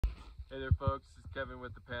Hey there folks, this is Kevin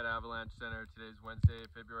with the Pat Avalanche Center. Today's Wednesday,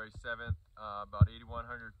 February 7th, about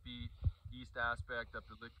 8,100 feet east aspect up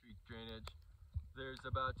the Lick Creek drainage. There's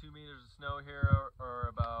about 2 meters of snow here,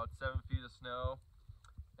 or about 7 feet of snow.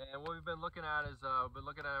 And what we've been looking at is we've been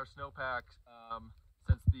looking at our snowpack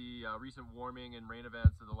since the recent warming and rain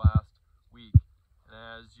events of the last week. And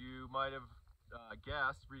as you might have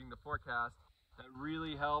guessed, reading the forecast, that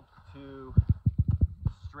really helped to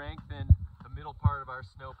strengthen the middle part of our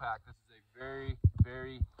snowpack. This is a very,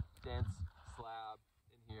 very dense slab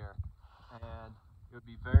in here, and it would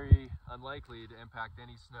be very unlikely to impact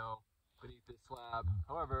any snow beneath this slab.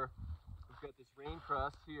 However, we've got this rain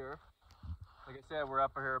crust here. Like I said, we're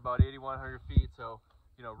up here about 8,100 feet, so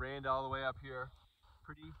rained all the way up here.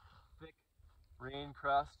 Pretty thick rain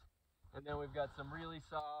crust, and then we've got some really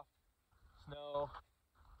soft snow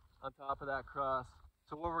on top of that crust.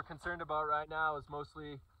 So what we're concerned about right now is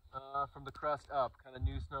mostly from the crust up, kind of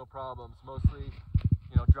new snow problems. Mostly,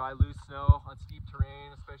 dry, loose snow on steep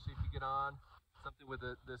terrain, especially if you get on something with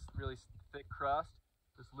this really thick crust.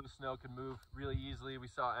 This loose snow can move really easily.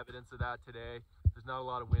 We saw evidence of that today. There's not a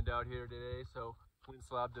lot of wind out here today, so wind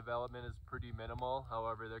slab development is pretty minimal.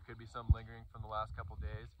 However, there could be some lingering from the last couple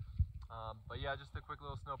days. But yeah, just a quick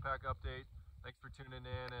little snowpack update. Thanks for tuning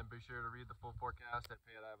in, and be sure to read the full forecast at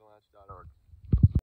patavalanche.org.